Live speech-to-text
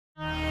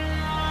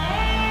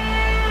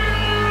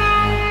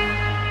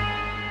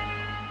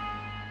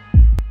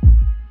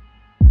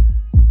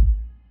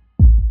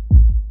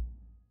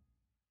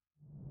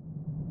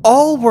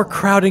All were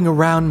crowding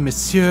around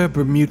Monsieur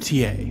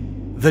Bermutier,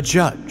 the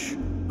judge,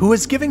 who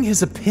was giving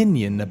his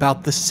opinion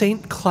about the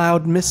St.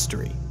 Cloud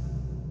mystery.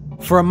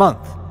 For a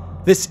month,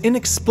 this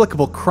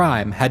inexplicable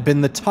crime had been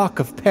the talk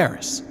of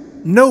Paris.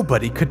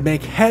 Nobody could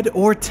make head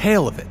or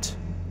tail of it.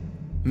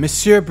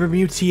 Monsieur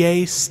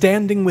Bermutier,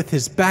 standing with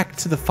his back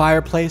to the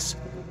fireplace,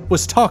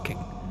 was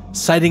talking,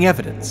 citing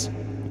evidence,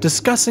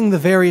 discussing the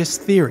various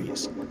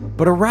theories,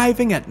 but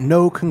arriving at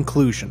no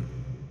conclusion.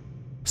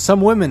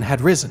 Some women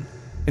had risen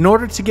in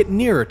order to get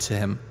nearer to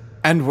him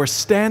and were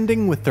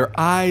standing with their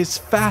eyes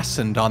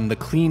fastened on the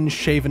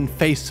clean-shaven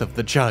face of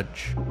the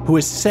judge, who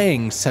is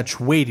saying such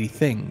weighty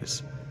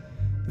things.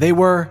 They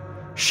were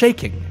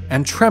shaking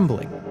and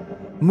trembling,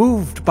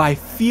 moved by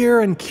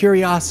fear and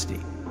curiosity,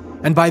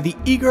 and by the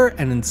eager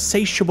and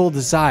insatiable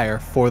desire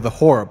for the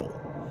horrible,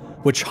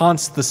 which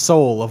haunts the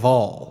soul of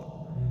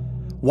all.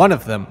 One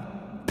of them,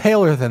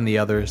 paler than the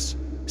others,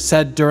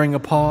 said during a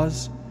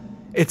pause,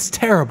 "It's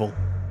terrible.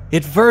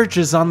 It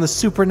verges on the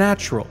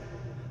supernatural.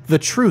 The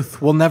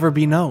truth will never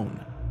be known."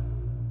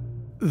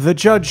 The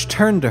judge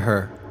turned to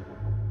her.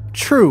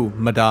 "True,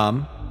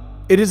 madame.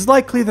 It is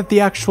likely that the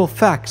actual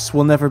facts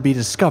will never be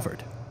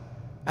discovered.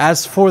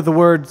 As for the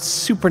word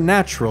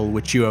supernatural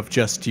which you have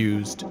just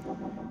used,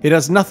 it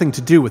has nothing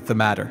to do with the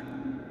matter.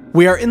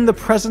 We are in the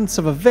presence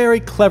of a very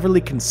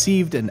cleverly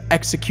conceived and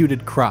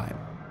executed crime,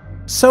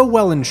 so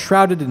well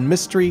enshrouded in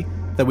mystery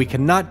that we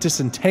cannot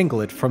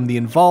disentangle it from the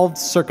involved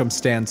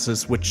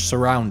circumstances which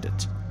surround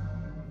it.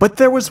 But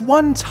there was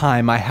one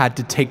time I had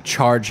to take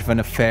charge of an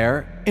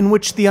affair in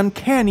which the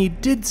uncanny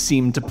did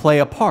seem to play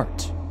a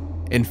part.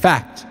 In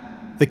fact,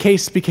 the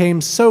case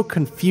became so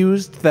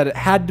confused that it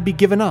had to be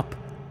given up."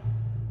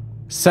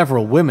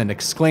 Several women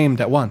exclaimed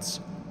at once,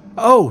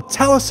 "Oh,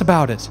 tell us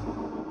about it!"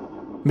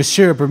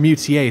 Monsieur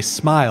Bermutier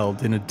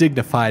smiled in a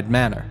dignified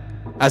manner,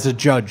 as a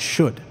judge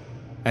should,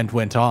 and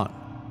went on.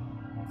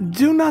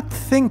 "Do not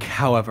think,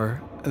 however,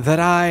 that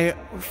I,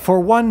 for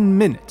 1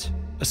 minute,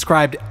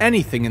 ascribed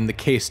anything in the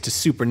case to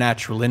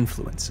supernatural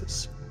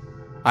influences.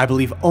 I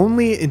believe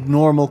only in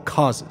normal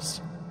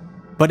causes.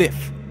 But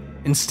if,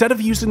 instead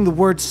of using the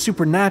word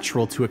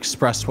supernatural to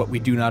express what we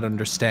do not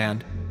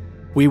understand,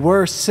 we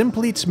were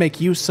simply to make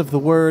use of the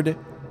word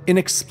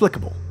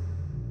inexplicable,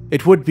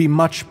 it would be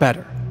much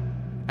better.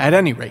 At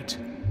any rate,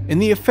 in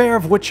the affair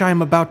of which I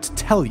am about to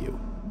tell you,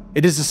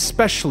 it is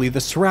especially the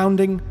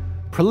surrounding,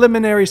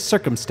 preliminary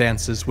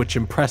circumstances which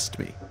impressed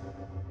me.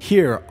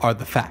 Here are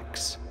the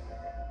facts.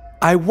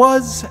 I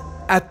was,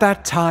 at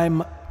that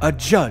time, a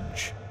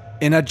judge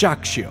in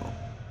Ajaccio,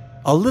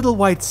 a little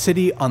white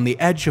city on the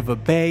edge of a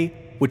bay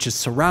which is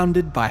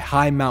surrounded by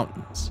high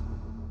mountains.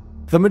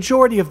 The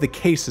majority of the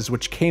cases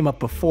which came up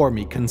before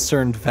me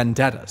concerned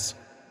vendettas.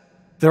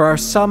 There are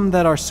some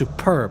that are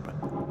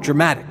superb,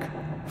 dramatic,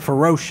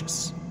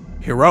 ferocious,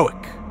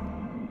 heroic.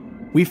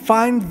 We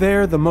find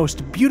there the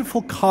most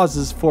beautiful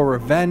causes for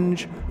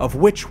revenge of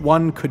which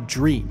one could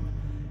dream,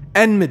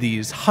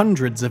 enmities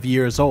hundreds of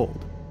years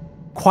old,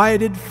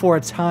 quieted for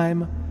a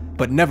time,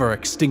 but never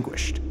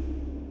extinguished,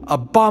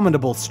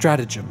 abominable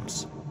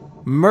stratagems,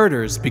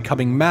 murders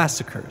becoming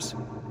massacres,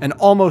 and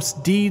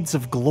almost deeds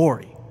of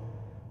glory.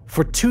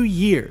 For 2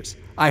 years,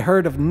 I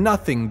heard of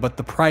nothing but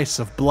the price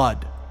of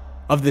blood,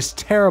 of this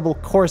terrible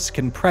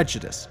Corsican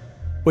prejudice,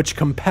 which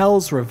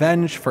compels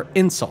revenge for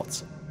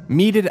insults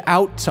meted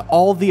out to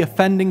all the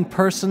offending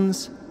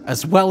persons,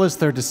 as well as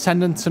their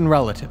descendants and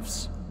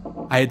relatives.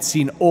 I had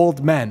seen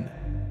old men,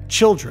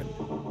 children,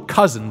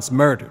 cousins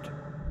murdered.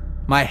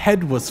 My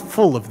head was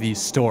full of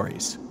these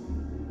stories.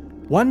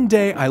 One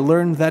day I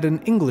learned that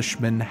an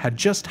Englishman had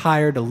just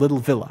hired a little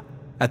villa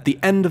at the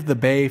end of the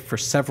bay for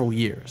several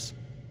years.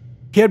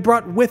 He had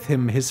brought with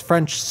him his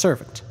French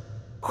servant,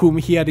 whom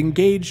he had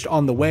engaged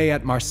on the way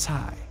at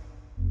Marseille.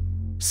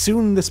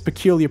 Soon this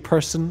peculiar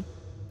person,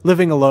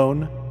 living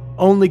alone,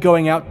 only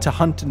going out to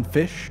hunt and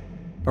fish,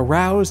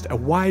 aroused a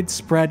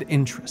widespread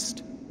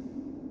interest.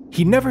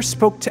 He never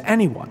spoke to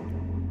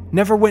anyone,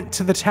 never went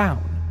to the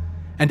town,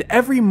 and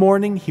every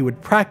morning he would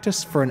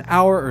practice for an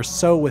hour or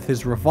so with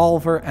his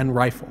revolver and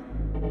rifle.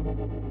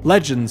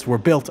 Legends were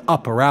built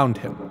up around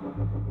him.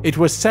 It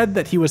was said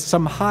that he was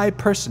some high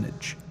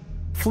personage,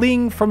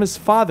 fleeing from his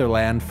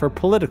fatherland for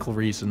political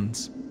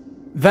reasons.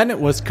 Then it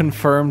was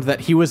confirmed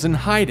that he was in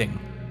hiding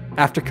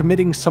after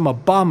committing some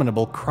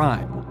abominable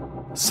crime.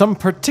 Some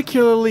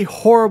particularly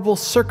horrible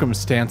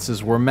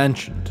circumstances were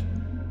mentioned.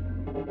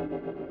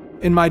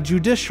 In my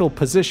judicial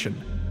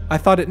position, I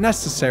thought it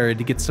necessary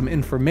to get some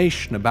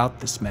information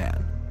about this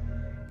man,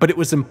 but it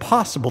was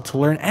impossible to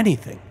learn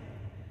anything.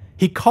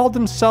 He called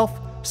himself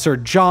Sir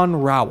John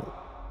Rowell.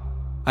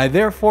 I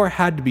therefore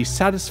had to be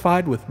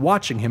satisfied with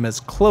watching him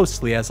as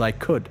closely as I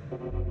could,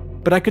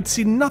 but I could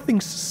see nothing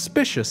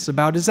suspicious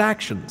about his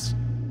actions.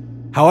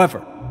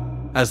 However,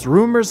 as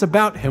rumors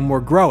about him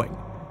were growing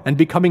and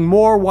becoming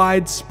more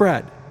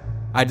widespread,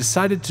 I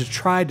decided to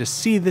try to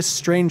see this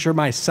stranger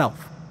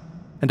myself,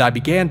 and I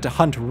began to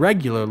hunt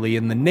regularly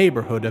in the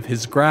neighborhood of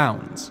his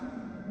grounds.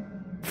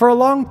 For a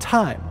long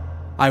time,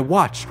 I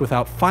watched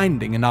without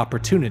finding an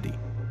opportunity.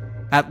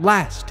 At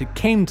last, it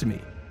came to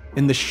me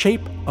in the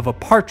shape of a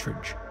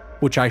partridge,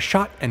 which I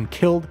shot and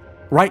killed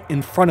right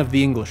in front of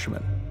the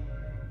Englishman.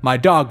 My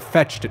dog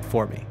fetched it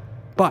for me,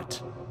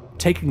 but,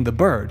 taking the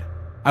bird,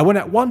 I went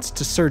at once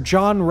to Sir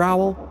John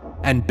Rowell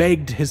and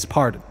begged his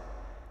pardon,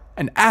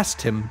 and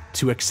asked him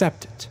to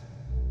accept it.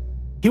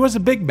 He was a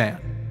big man,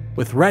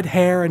 with red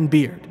hair and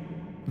beard,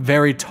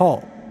 very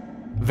tall,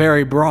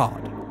 very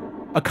broad,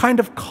 a kind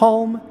of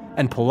calm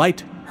and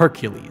polite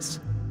Hercules.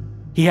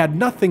 He had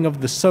nothing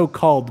of the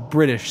so-called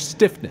British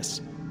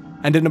stiffness,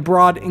 and in a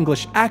broad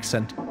English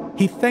accent,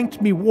 he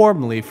thanked me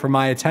warmly for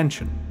my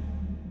attention.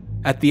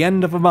 At the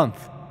end of a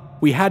month,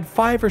 we had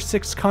 5 or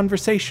 6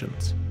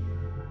 conversations.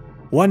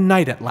 One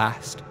night at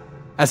last,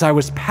 as I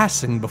was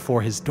passing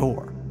before his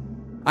door,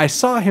 I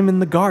saw him in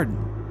the garden,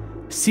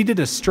 seated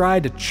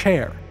astride a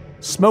chair,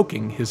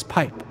 smoking his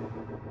pipe.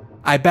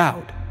 I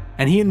bowed,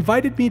 and he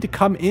invited me to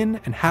come in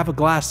and have a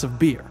glass of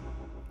beer.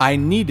 I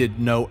needed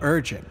no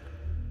urging.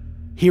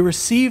 He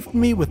received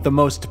me with the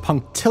most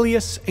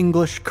punctilious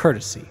English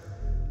courtesy,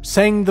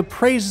 sang the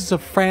praises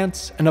of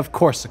France and of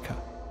Corsica,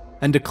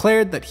 and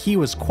declared that he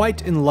was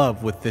quite in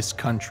love with this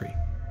country.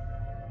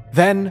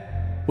 Then,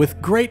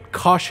 with great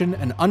caution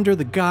and under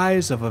the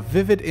guise of a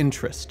vivid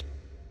interest,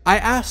 I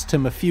asked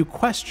him a few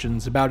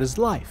questions about his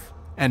life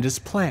and his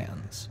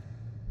plans.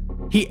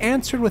 He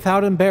answered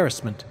without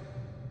embarrassment,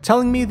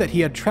 telling me that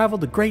he had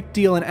traveled a great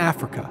deal in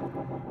Africa,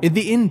 in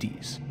the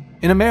Indies,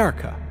 in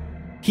America.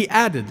 He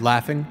added,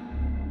 laughing,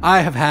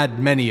 "I have had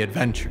many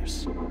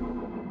adventures."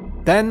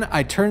 Then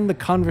I turned the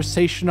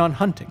conversation on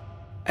hunting,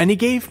 and he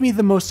gave me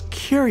the most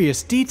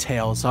curious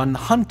details on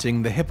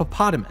hunting the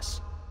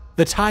hippopotamus,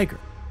 the tiger,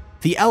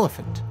 the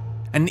elephant,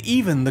 and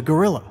even the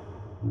gorilla.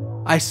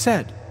 I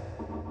said,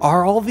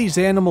 "Are all these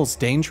animals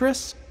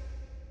dangerous?"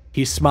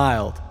 He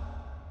smiled.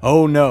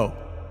 "Oh no,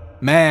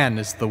 man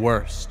is the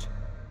worst."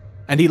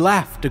 And he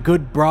laughed a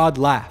good broad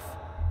laugh,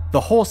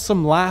 the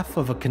wholesome laugh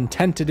of a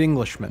contented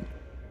Englishman.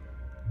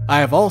 I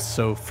have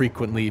also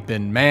frequently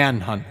been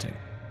man-hunting.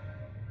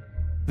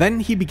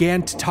 Then he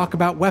began to talk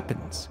about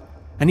weapons,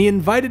 and he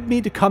invited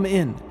me to come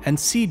in and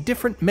see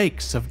different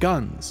makes of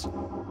guns.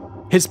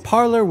 His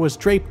parlor was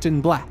draped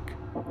in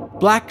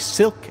black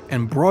silk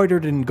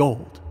embroidered in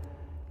gold.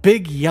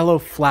 Big yellow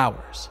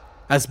flowers,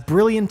 as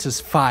brilliant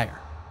as fire,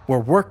 were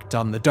worked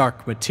on the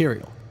dark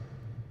material.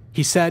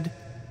 He said,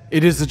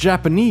 "It is a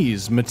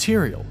Japanese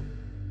material."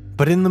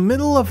 But in the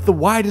middle of the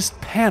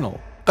widest panel,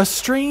 a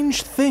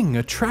strange thing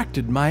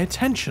attracted my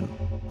attention.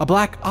 A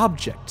black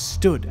object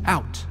stood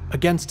out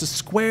against a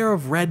square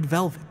of red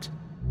velvet.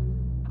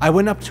 I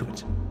went up to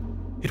it.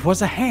 It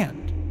was a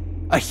hand,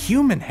 a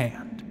human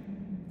hand.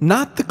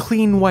 Not the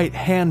clean white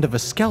hand of a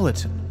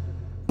skeleton,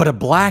 but a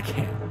black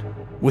hand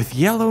with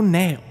yellow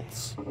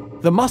nails,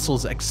 the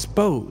muscles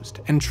exposed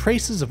and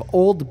traces of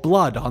old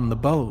blood on the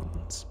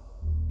bones,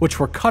 which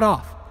were cut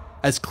off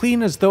as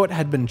clean as though it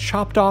had been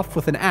chopped off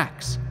with an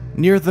axe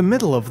near the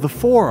middle of the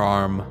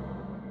forearm.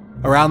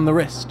 Around the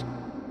wrist,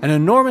 an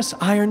enormous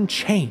iron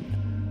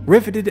chain,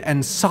 riveted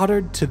and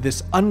soldered to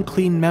this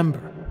unclean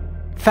member,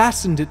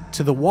 fastened it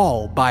to the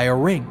wall by a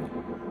ring,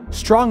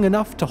 strong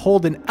enough to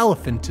hold an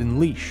elephant in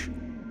leash.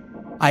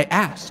 I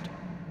asked,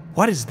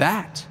 "What is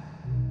that?"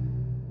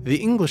 The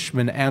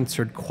Englishman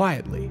answered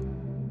quietly,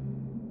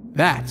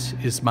 "That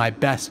is my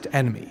best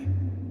enemy.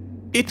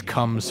 It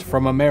comes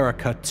from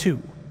America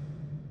too.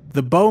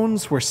 The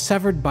bones were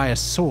severed by a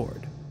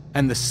sword,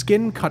 and the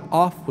skin cut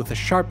off with a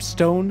sharp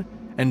stone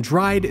and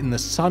dried in the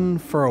sun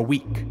for a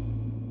week."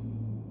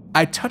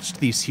 I touched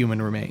these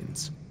human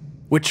remains,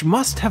 which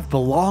must have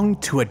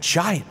belonged to a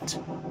giant.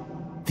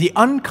 The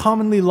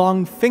uncommonly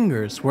long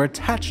fingers were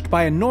attached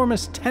by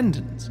enormous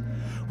tendons,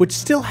 which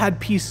still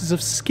had pieces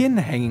of skin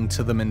hanging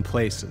to them in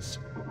places.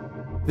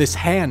 This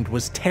hand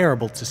was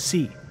terrible to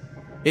see.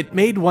 It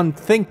made one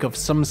think of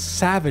some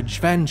savage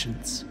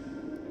vengeance.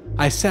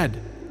 I said,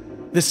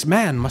 "This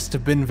man must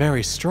have been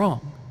very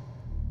strong."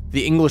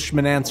 The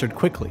Englishman answered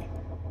quickly,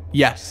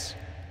 "Yes,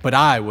 but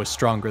I was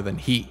stronger than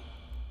he.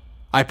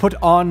 I put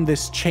on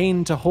this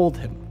chain to hold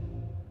him."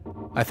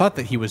 I thought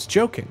that he was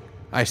joking.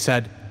 I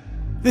said,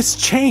 "This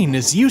chain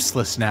is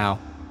useless now.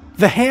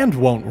 The hand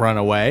won't run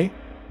away."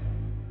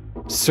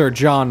 Sir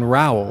John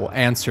Rowell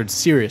answered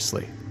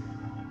seriously,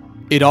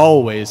 "It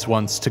always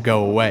wants to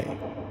go away.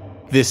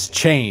 This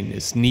chain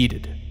is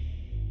needed."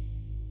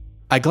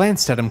 I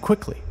glanced at him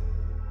quickly,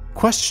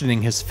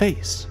 questioning his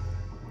face,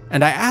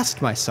 and I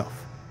asked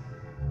myself,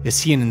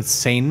 is he an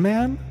insane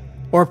man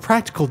or a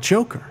practical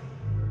joker?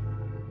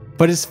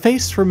 But his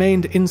face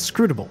remained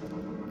inscrutable,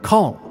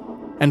 calm,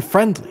 and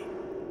friendly.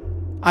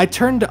 I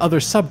turned to other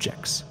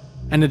subjects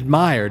and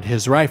admired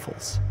his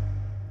rifles.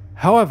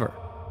 However,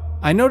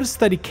 I noticed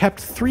that he kept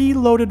 3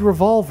 loaded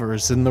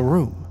revolvers in the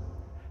room,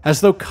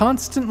 as though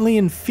constantly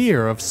in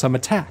fear of some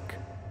attack.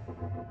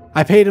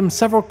 I paid him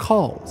several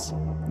calls,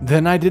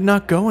 then I did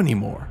not go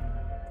anymore.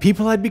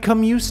 People had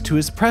become used to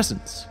his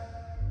presence.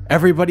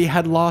 Everybody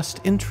had lost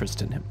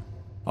interest in him.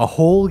 A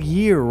whole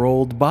year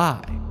rolled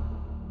by.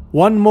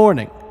 One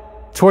morning,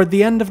 toward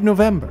the end of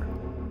November,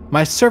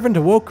 my servant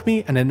awoke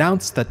me and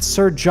announced that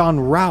Sir John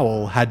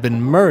Rowell had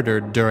been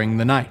murdered during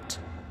the night.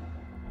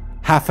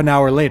 Half an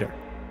hour later,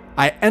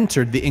 I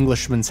entered the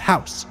Englishman's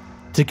house,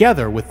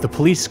 together with the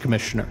police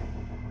commissioner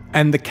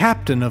and the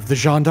captain of the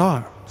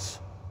gendarmes.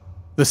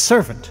 The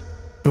servant,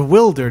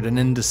 bewildered and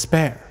in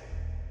despair,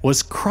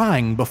 was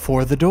crying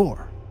before the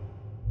door.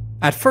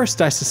 At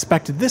first I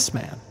suspected this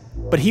man,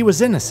 but he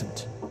was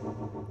innocent.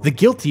 The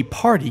guilty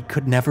party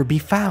could never be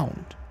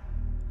found.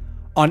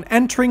 On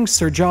entering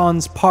Sir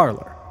John's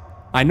parlor,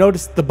 I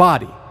noticed the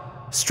body,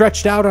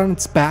 stretched out on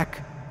its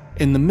back,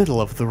 in the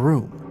middle of the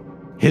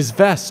room. His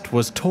vest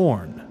was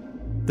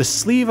torn. The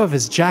sleeve of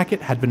his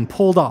jacket had been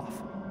pulled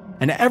off,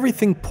 and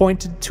everything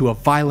pointed to a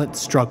violent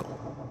struggle.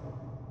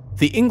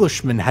 The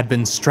Englishman had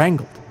been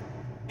strangled.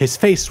 His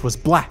face was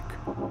black,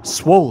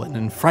 swollen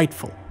and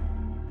frightful,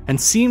 and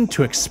seemed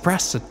to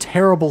express a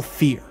terrible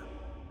fear.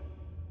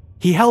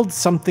 He held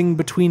something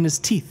between his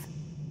teeth,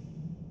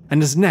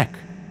 and his neck,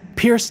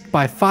 pierced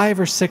by 5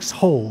 or 6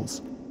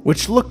 holes,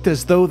 which looked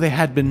as though they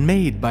had been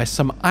made by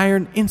some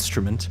iron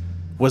instrument,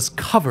 was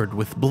covered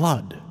with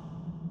blood.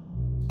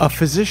 A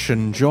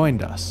physician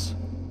joined us.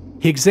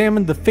 He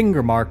examined the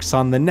finger marks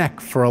on the neck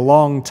for a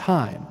long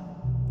time,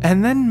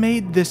 and then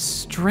made this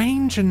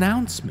strange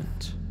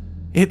announcement.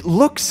 "It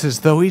looks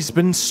as though he's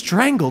been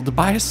strangled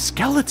by a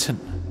skeleton."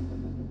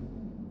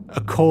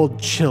 A cold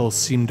chill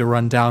seemed to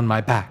run down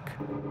my back,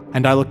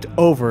 and I looked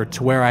over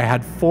to where I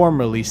had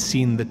formerly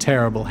seen the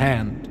terrible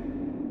hand.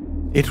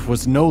 It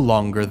was no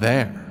longer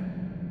there.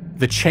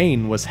 The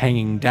chain was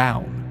hanging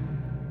down,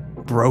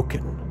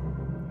 broken.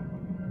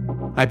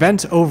 I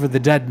bent over the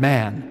dead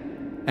man,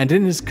 and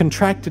in his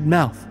contracted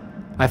mouth,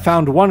 I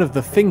found one of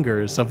the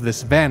fingers of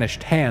this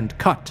vanished hand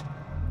cut,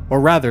 or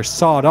rather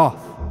sawed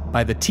off,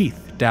 by the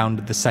teeth down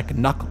to the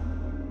second knuckle.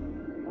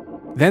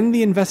 Then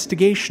the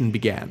investigation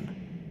began.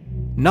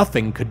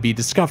 Nothing could be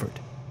discovered.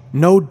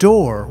 No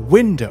door,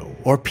 window,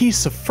 or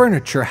piece of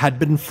furniture had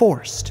been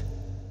forced.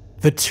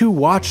 The 2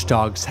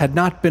 watchdogs had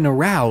not been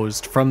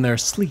aroused from their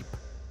sleep.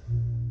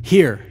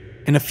 Here,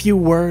 in a few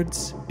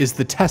words, is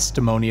the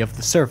testimony of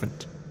the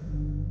servant.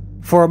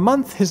 For a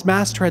month his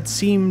master had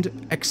seemed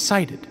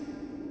excited.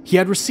 He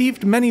had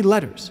received many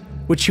letters,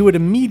 which he would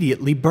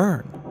immediately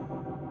burn.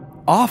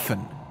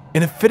 Often,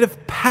 in a fit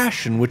of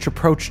passion which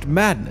approached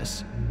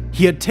madness,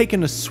 he had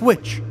taken a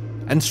switch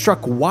and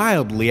struck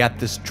wildly at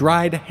this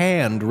dried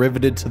hand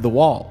riveted to the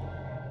wall,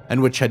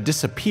 and which had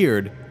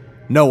disappeared,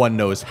 no one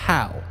knows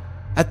how,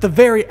 at the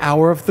very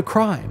hour of the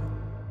crime.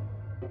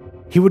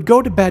 He would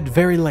go to bed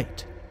very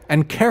late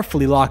and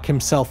carefully lock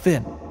himself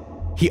in.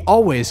 He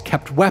always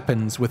kept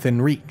weapons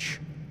within reach.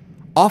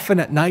 Often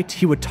at night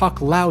he would talk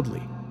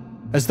loudly,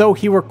 as though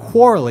he were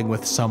quarreling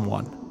with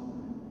someone.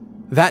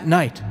 That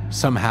night,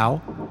 somehow,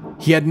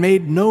 he had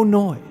made no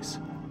noise,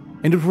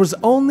 and it was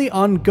only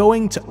on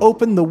going to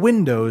open the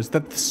windows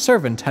that the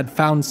servant had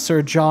found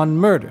Sir John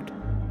murdered.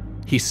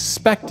 He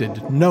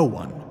suspected no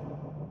one.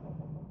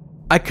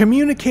 I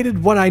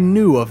communicated what I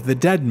knew of the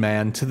dead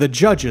man to the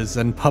judges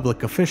and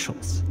public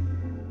officials.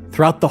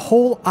 Throughout the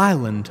whole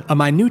island, a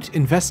minute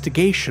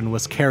investigation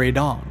was carried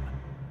on.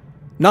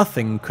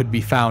 Nothing could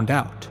be found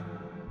out.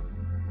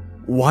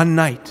 One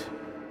night,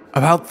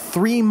 about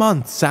 3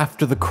 months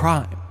after the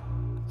crime,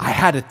 I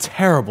had a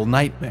terrible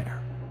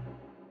nightmare.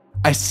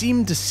 I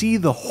seemed to see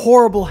the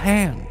horrible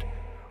hand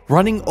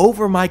running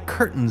over my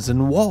curtains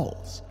and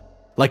walls,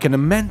 like an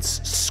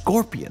immense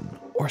scorpion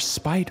or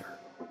spider.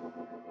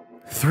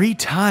 3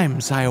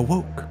 times I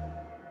awoke.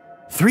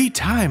 3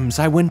 times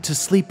I went to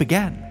sleep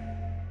again.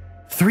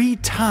 3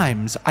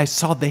 times I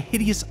saw the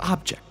hideous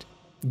object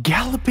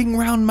galloping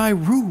round my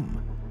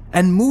room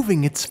and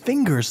moving its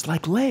fingers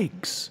like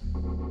legs.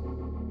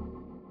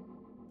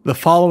 The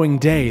following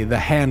day, the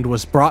hand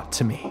was brought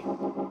to me,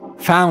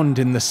 found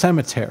in the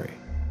cemetery,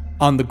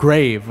 on the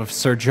grave of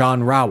Sir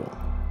John Rowell,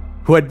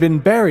 who had been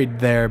buried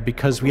there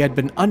because we had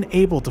been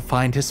unable to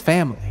find his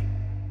family.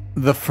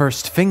 The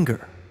first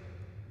finger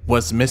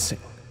was missing.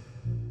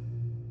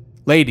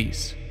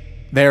 Ladies,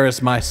 there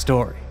is my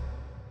story.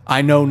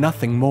 I know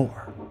nothing more.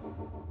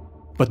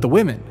 But the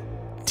women,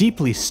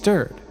 deeply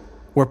stirred,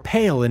 were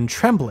pale and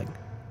trembling.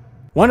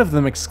 One of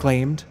them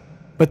exclaimed,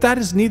 "But that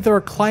is neither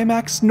a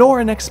climax nor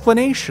an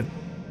explanation.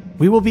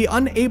 We will be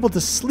unable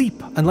to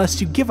sleep unless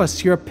you give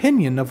us your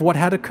opinion of what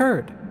had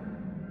occurred."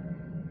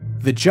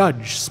 The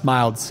judge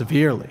smiled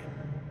severely.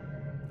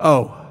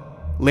 "Oh,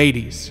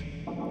 ladies,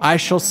 I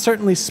shall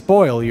certainly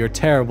spoil your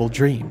terrible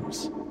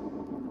dreams.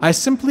 I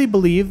simply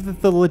believe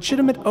that the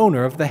legitimate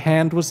owner of the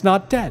hand was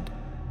not dead,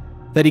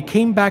 that he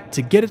came back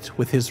to get it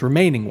with his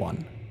remaining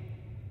one.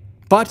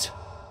 But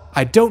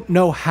I don't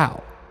know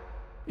how.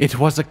 It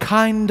was a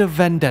kind of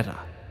vendetta."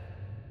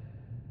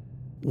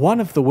 One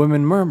of the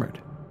women murmured,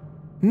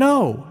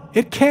 "No,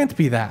 it can't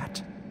be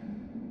that."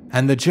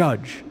 And the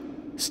judge,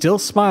 still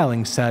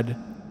smiling, said,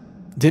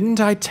 "Didn't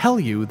I tell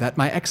you that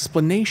my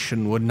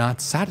explanation would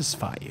not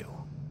satisfy you?"